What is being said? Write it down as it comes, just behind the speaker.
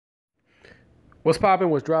What's poppin'?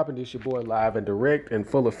 What's dropping? This your boy live and direct in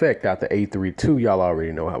full effect out the 832. Y'all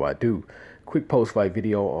already know how I do. Quick post-fight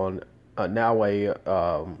video on Inouye,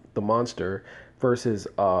 the monster, versus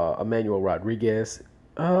Emmanuel Rodriguez.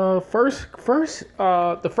 The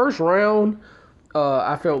first round,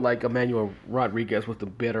 I felt like Emmanuel Rodriguez was the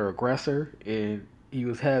better aggressor, and he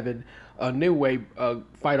was having Inouye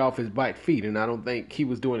fight off his back feet, and I don't think he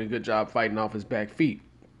was doing a good job fighting off his back feet.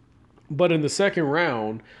 But in the second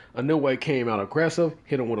round, Inouye came out aggressive,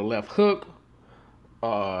 hit him with a left hook.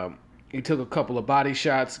 Uh, he took a couple of body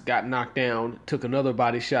shots, got knocked down, took another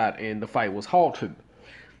body shot, and the fight was halted.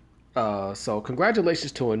 So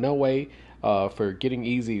congratulations to Inouye for getting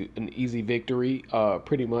an easy victory.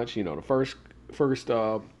 Pretty much, the first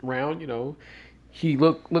round, he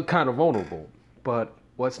looked kind of vulnerable. But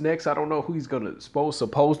what's next? I don't know who he's gonna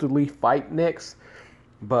supposedly fight next.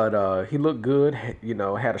 But he looked good,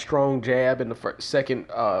 had a strong jab in the second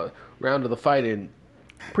round of the fight and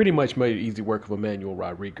pretty much made easy work of Emmanuel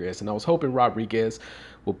Rodriguez. And I was hoping Rodriguez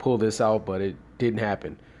would pull this out, but it didn't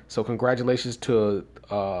happen. So congratulations to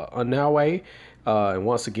Inouye. And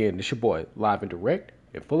once again, this your boy, live and direct,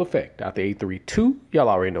 in full effect, out the 832. Y'all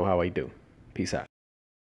already know how I do. Peace out.